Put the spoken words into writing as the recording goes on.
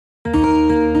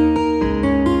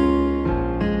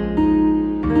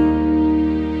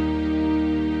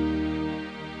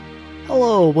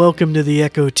Hello, welcome to the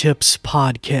Echo Tips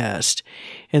podcast.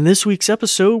 In this week's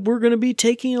episode, we're going to be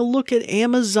taking a look at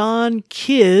Amazon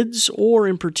Kids, or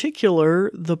in particular,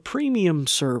 the premium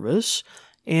service,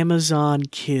 Amazon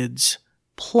Kids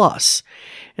Plus,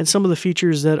 and some of the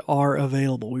features that are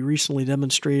available. We recently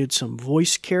demonstrated some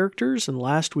voice characters in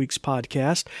last week's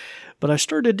podcast, but I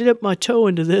started to dip my toe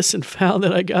into this and found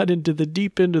that I got into the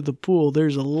deep end of the pool.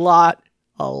 There's a lot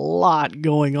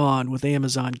going on with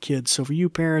Amazon Kids. So for you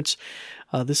parents,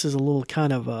 this is a little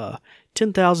kind of a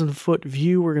 10,000 foot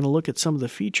view. We're going to look at some of the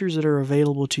features that are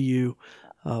available to you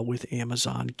with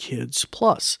Amazon Kids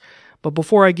Plus. But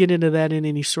before I get into that in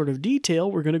any sort of detail,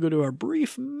 we're going to go to our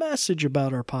brief message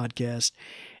about our podcast,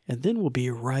 and then we'll be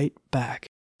right back.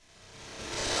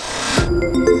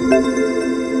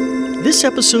 This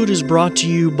episode is brought to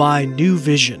you by New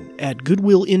Vision at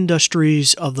Goodwill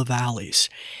Industries of the Valleys,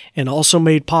 and also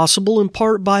made possible in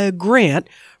part by a grant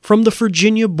from the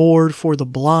Virginia Board for the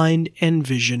Blind and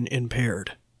Vision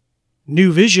Impaired.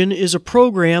 New Vision is a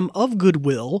program of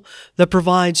Goodwill that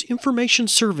provides information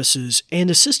services and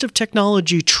assistive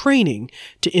technology training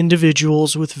to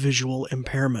individuals with visual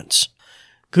impairments.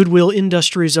 Goodwill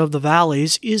Industries of the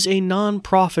Valleys is a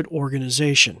nonprofit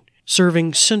organization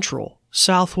serving Central,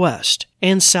 Southwest,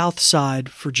 and Southside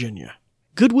Virginia.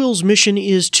 Goodwill's mission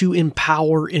is to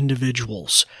empower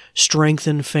individuals,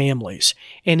 strengthen families,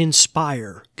 and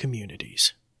inspire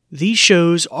communities. These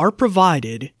shows are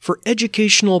provided for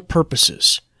educational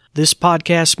purposes. This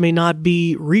podcast may not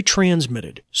be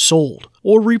retransmitted, sold,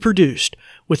 or reproduced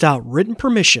without written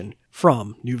permission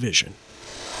from New Vision.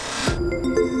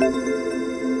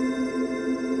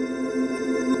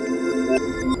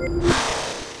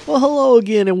 Well, hello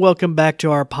again and welcome back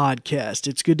to our podcast.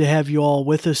 It's good to have you all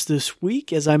with us this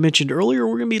week. As I mentioned earlier,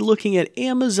 we're going to be looking at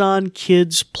Amazon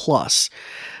Kids Plus,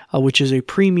 which is a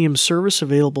premium service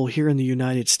available here in the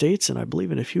United States and I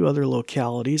believe in a few other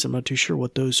localities. I'm not too sure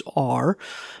what those are,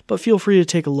 but feel free to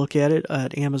take a look at it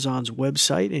at Amazon's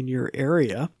website in your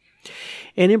area.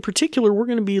 And in particular, we're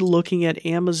going to be looking at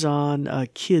Amazon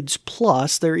Kids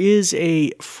Plus. There is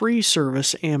a free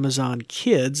service, Amazon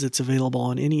Kids, that's available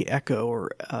on any Echo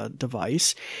or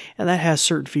device, and that has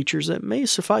certain features that may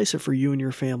suffice it for you and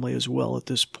your family as well at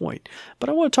this point. But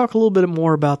I want to talk a little bit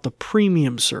more about the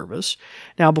premium service.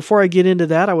 Now, before I get into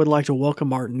that, I would like to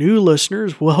welcome our new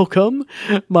listeners. Welcome.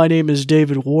 My name is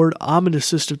David Ward. I'm an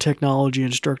assistive technology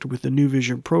instructor with the New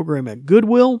Vision program at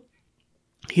Goodwill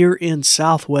here in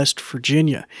Southwest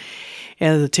Virginia.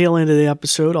 And at the tail end of the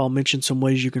episode, I'll mention some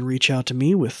ways you can reach out to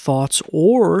me with thoughts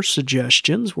or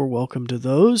suggestions. We're welcome to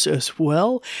those as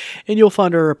well. And you'll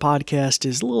find our podcast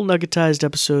is little nuggetized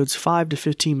episodes, 5 to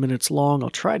 15 minutes long. I'll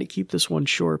try to keep this one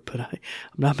short, but I'm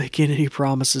not making any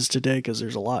promises today because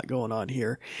there's a lot going on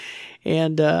here.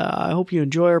 And I hope you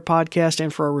enjoy our podcast.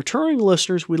 And for our returning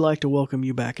listeners, we'd like to welcome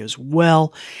you back as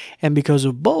well. And because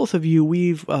of both of you,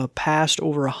 we've passed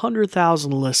over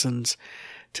 100,000 listens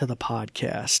to the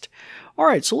podcast. All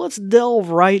right, so let's delve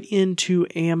right into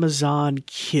Amazon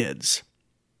Kids.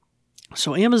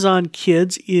 So Amazon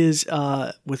Kids is,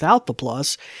 without the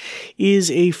plus,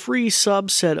 is a free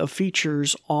subset of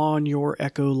features on your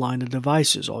Echo line of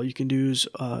devices. All you can do is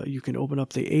you can open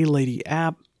up the A-Lady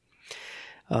app,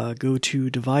 go to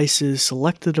devices,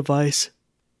 select the device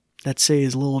that say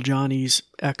is Little Johnny's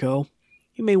Echo.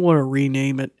 You may want to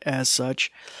rename it as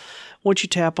such. Once you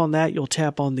tap on that, you'll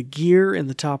tap on the gear in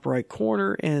the top right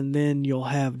corner, and then you'll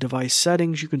have device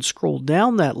settings. You can scroll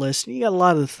down that list, and you got a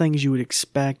lot of the things you would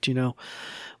expect,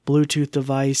 Bluetooth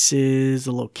devices,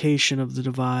 the location of the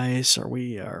device. Are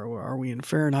we in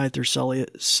Fahrenheit or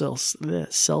Celsius?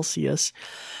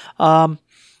 But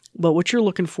what you're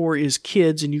looking for is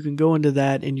kids, and you can go into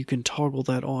that and you can toggle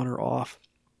that on or off.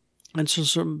 And so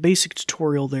some basic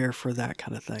tutorial there for that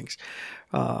kind of things.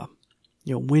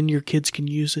 When your kids can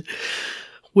use it.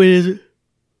 When is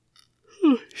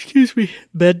it?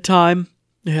 Bedtime.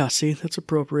 Yeah, see, that's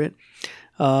appropriate.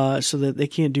 So that they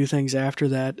can't do things after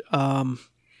that.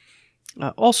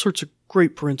 All sorts of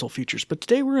great parental features. But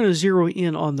today we're going to zero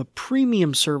in on the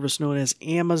premium service known as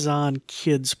Amazon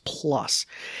Kids Plus.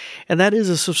 And that is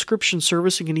a subscription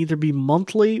service. It can either be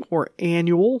monthly or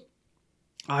annual.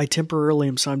 I temporarily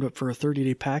am signed up for a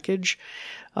 30-day package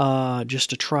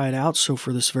just to try it out. So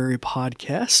for this very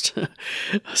podcast,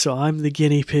 so I'm the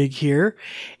guinea pig here.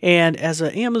 And as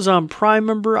an Amazon Prime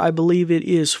member, I believe it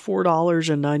is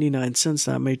 $4.99.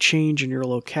 That may change in your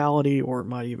locality, or it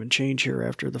might even change here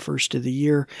after the first of the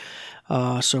year.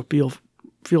 So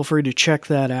feel free to check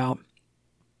that out.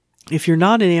 If you're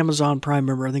not an Amazon Prime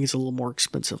member, I think it's a little more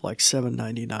expensive, like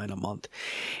 $7.99 a month.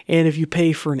 And if you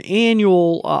pay for an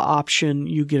annual option,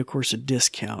 you get, of course, a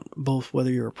discount, both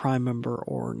whether you're a Prime member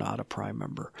or not a Prime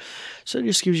member. So it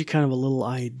just gives you kind of a little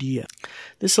idea.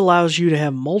 This allows you to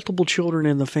have multiple children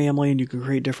in the family, and you can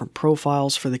create different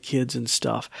profiles for the kids and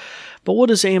stuff. But what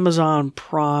does Amazon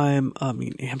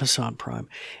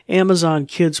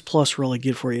Kids Plus really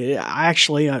get for you?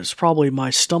 Actually, it's probably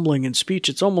my stumbling in speech.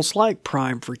 It's almost like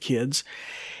Prime for kids.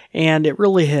 And it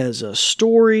really has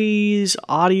stories,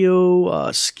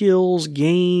 audio, skills,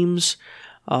 games,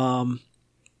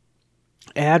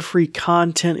 ad-free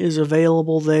content is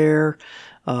available there,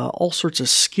 all sorts of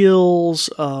skills,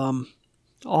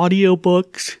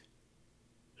 audiobooks.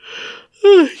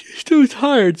 Too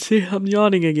tired. See, I'm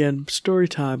yawning again. Story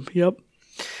time. Yep.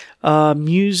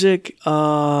 Music,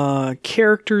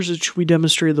 characters, which we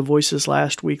demonstrated the voices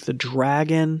last week. The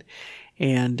dragon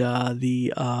and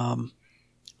the owl.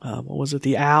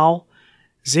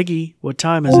 Ziggy, what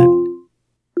time is it?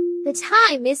 The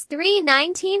time is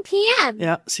 3:19 p.m.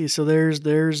 Yeah. See, so there's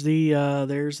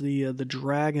the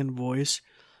dragon voice.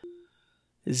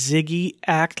 Ziggy,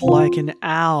 act like an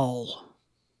owl.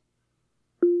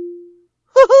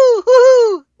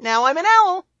 Hoo-hoo! Now I'm an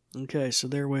owl. Okay, so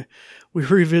there we're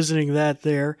revisiting that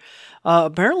there.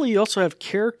 Apparently you also have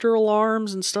character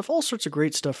alarms and stuff, all sorts of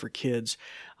great stuff for kids.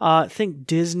 Think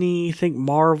Disney, think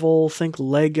Marvel, think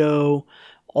Lego,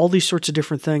 all these sorts of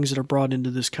different things that are brought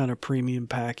into this kind of premium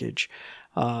package.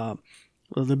 The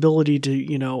ability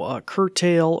to,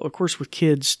 curtail, of course with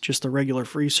kids, just the regular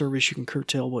free service, you can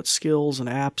curtail what skills and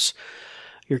apps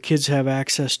your kids have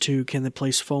access to, can they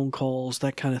place phone calls,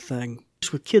 that kind of thing.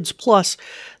 With Kids Plus,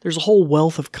 there's a whole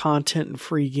wealth of content and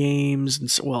free games, and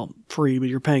free, but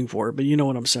you're paying for it, but you know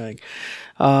what I'm saying.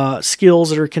 Skills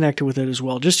that are connected with it as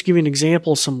well. Just to give you an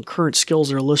example, some current skills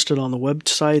that are listed on the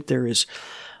website, there is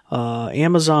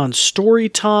Amazon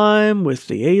Storytime with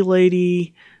the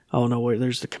A-Lady. Oh no, wait,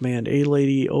 there's the command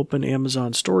A-Lady, open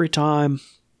Amazon Storytime.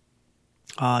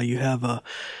 You have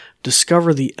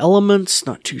Discover the Elements,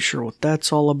 not too sure what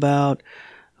that's all about.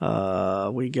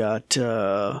 We got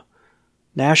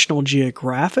National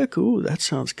Geographic. Ooh, that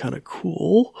sounds kind of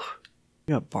cool.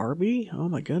 We got Barbie. Oh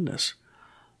my goodness.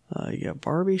 You got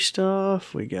Barbie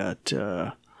stuff. We got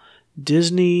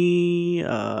Disney. We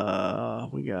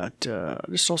got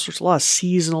just all sorts, a lot of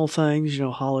seasonal things,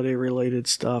 holiday related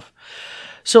stuff.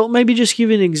 So maybe just give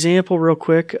you an example real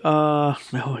quick. Now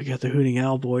we got the Hooting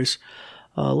Owl voice.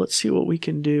 Let's see what we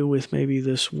can do with maybe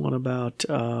this one about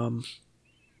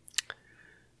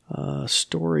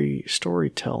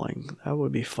storytelling. That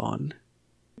would be fun.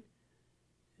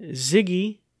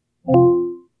 Ziggy,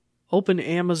 open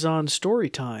Amazon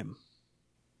Storytime.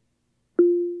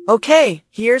 Okay,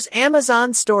 here's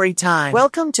Amazon Storytime.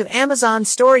 Welcome to Amazon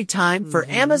Storytime for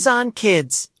Amazon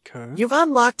Kids. Okay. You've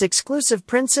unlocked exclusive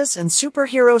princess and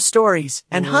superhero stories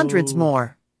and hundreds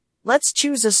more. Let's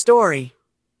choose a story.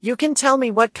 You can tell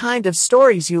me what kind of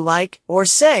stories you like, or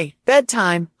say,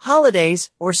 bedtime,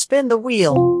 holidays, or spin the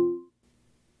wheel.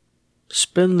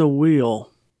 Spin the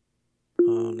wheel.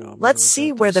 Oh no. Let's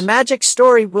see where the magic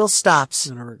story wheel stops.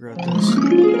 I'm gonna regret this.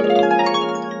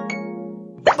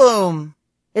 Boom!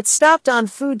 It stopped on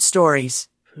food stories.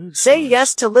 Say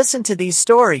yes to listen to these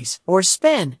stories, or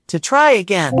spin to try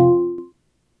again.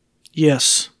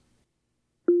 Yes.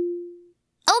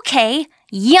 Okay,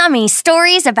 yummy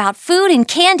stories about food and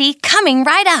candy coming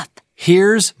right up.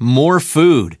 Here's More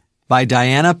Food by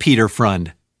Diana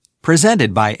Peterfrund.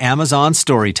 Presented by Amazon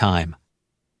Storytime.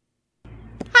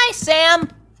 Hi, Sam.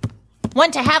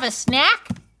 Want to have a snack?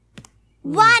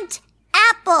 Want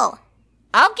apple.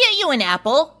 I'll get you an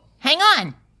apple. Hang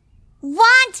on.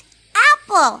 Want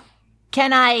apple.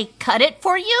 Can I cut it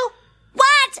for you?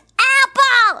 Want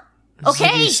apple.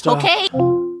 Okay, Ziggy, stop. okay.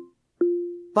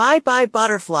 Bye-bye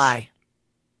butterfly.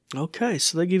 Okay,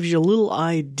 so that gives you a little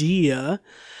idea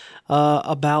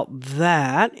about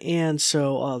that, and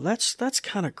so that's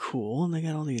kind of cool. And they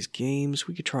got all these games.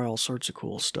 We could try all sorts of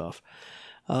cool stuff.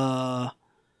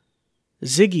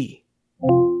 Ziggy,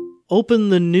 open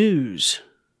the news.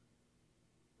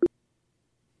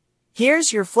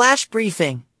 Here's your flash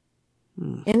briefing.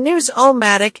 In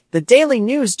News-O-Matic, the daily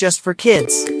news just for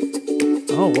kids.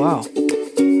 Oh, wow.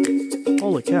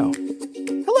 Holy cow.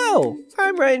 Hello,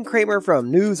 I'm Ryan Kramer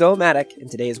from News-O-Matic, and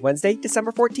today is Wednesday,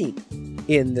 December 14th.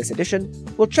 In this edition,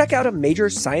 we'll check out a major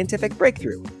scientific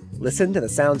breakthrough, listen to the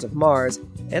sounds of Mars,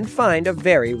 and find a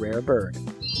very rare bird.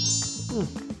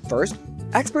 First,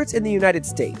 experts in the United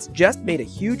States just made a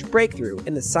huge breakthrough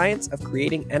in the science of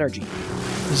creating energy.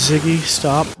 Ziggy,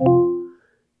 stop.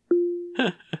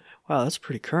 Wow, that's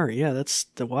pretty current. Yeah,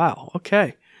 wow.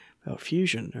 Okay.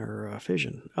 fusion or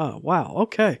fission. Oh, wow.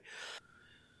 Okay.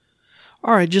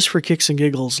 All right, just for kicks and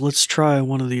giggles, let's try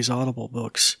one of these Audible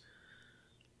books.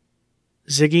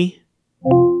 Ziggy,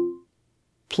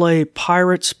 play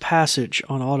Pirate's Passage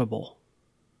on Audible.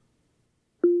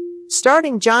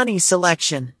 Starting Johnny's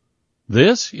selection.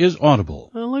 This is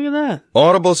Audible. Oh, look at that.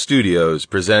 Audible Studios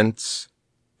presents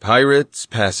Pirate's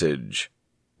Passage,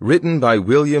 written by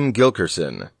William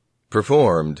Gilkerson,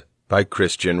 performed by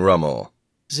Christian Rummel.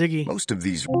 Ziggy, Most of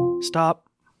these... stop.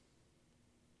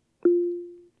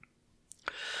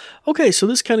 Okay, so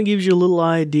this kind of gives you a little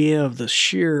idea of the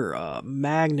sheer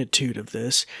magnitude of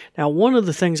this. Now, one of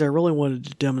the things I really wanted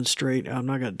to demonstrate, I'm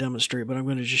not going to demonstrate, but I'm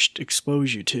going to just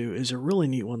expose you to, is a really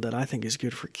neat one that I think is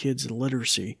good for kids and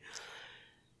literacy.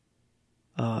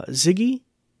 Ziggy,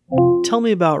 tell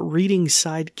me about Reading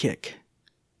Sidekick.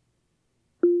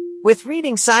 With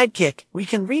Reading Sidekick, we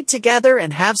can read together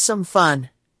and have some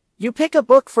fun. You pick a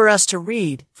book for us to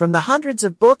read from the hundreds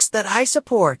of books that I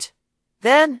support.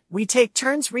 Then, we take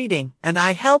turns reading, and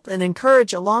I help and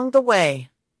encourage along the way.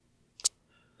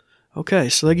 Okay,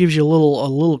 so that gives you a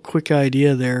little quick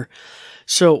idea there.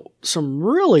 So, some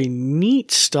really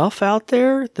neat stuff out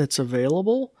there that's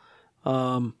available.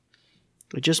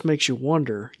 It just makes you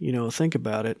wonder, think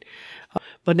about it.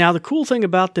 But now the cool thing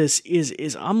about this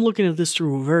is I'm looking at this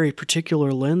through a very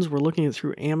particular lens. We're looking at it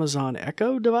through Amazon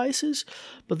Echo devices,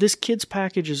 but this kids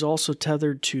package is also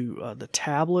tethered to the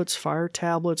tablets, Fire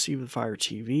tablets, even Fire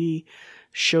TV,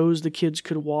 shows the kids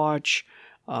could watch,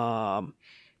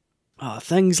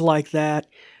 things like that.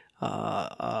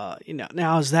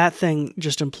 Now, as that thing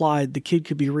just implied, the kid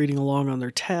could be reading along on their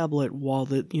tablet while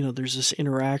there's this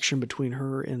interaction between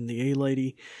her and the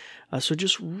A-lady. So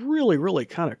just really, really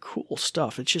kind of cool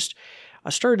stuff. It's just, I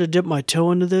started to dip my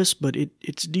toe into this, but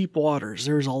it's deep waters.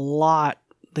 There's a lot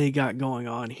they got going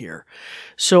on here.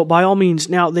 So by all means,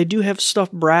 now they do have stuff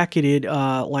bracketed,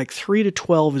 like 3 to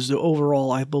 12 is the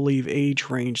overall, I believe, age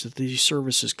range that these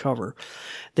services cover.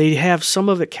 They have some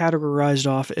of it categorized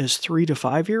off as 3 to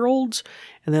 5-year-olds,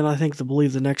 and then I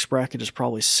believe the next bracket is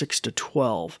probably 6 to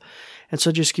 12. And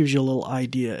so it just gives you a little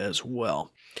idea as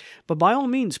well. But by all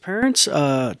means, parents,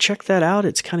 check that out.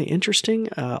 It's kind of interesting.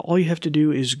 All you have to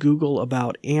do is Google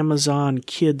about Amazon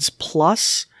Kids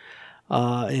Plus,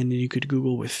 and you could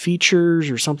Google with features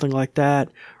or something like that,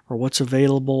 or what's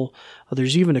available.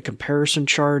 There's even a comparison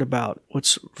chart about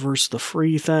what's versus the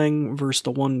free thing versus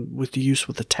the one with the use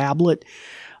with the tablet.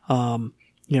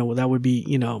 That would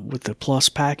be, with the Plus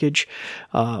package,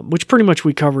 which pretty much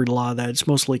we covered a lot of that. It's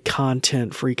mostly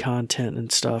content, free content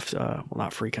and stuff. Well,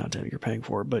 not free content you're paying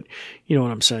for, but you know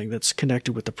what I'm saying, that's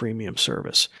connected with the premium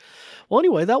service. Well,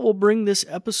 anyway, that will bring this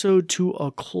episode to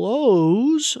a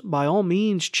close. By all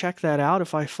means, check that out.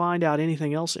 If I find out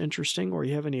anything else interesting or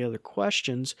you have any other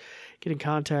questions, get in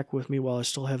contact with me while I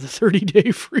still have the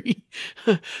 30-day free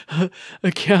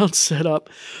account set up.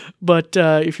 But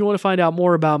if you want to find out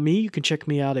more about me, you can check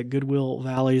me out at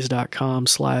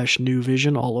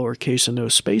goodwillvalleys.com/newvision, all lowercase and no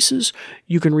spaces.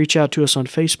 You can reach out to us on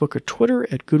Facebook or Twitter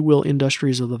at Goodwill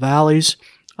Industries of the Valleys.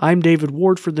 I'm David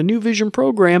Ward for the New Vision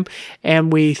program,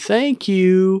 and we thank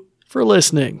you for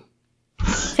listening.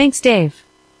 Thanks, Dave.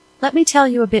 Let me tell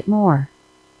you a bit more.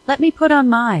 Let me put on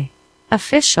my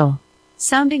official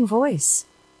sounding voice.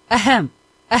 Ahem.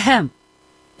 Ahem.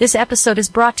 This episode is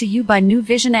brought to you by New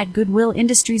Vision at Goodwill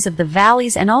Industries of the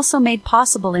Valleys and also made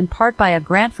possible in part by a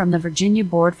grant from the Virginia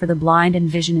Board for the Blind and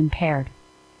Vision Impaired.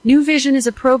 New Vision is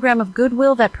a program of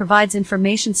Goodwill that provides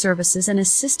information services and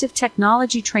assistive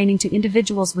technology training to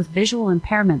individuals with visual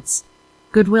impairments.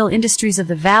 Goodwill Industries of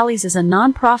the Valleys is a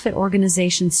nonprofit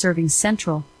organization serving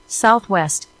Central,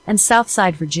 Southwest, and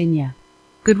Southside Virginia.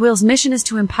 Goodwill's mission is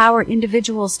to empower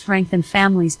individuals, strengthen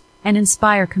families, and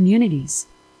inspire communities.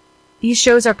 These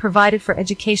shows are provided for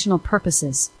educational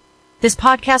purposes. This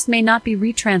podcast may not be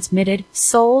retransmitted,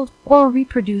 sold, or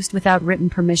reproduced without written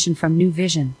permission from New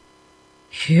Vision.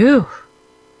 Phew!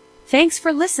 Thanks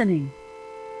for listening.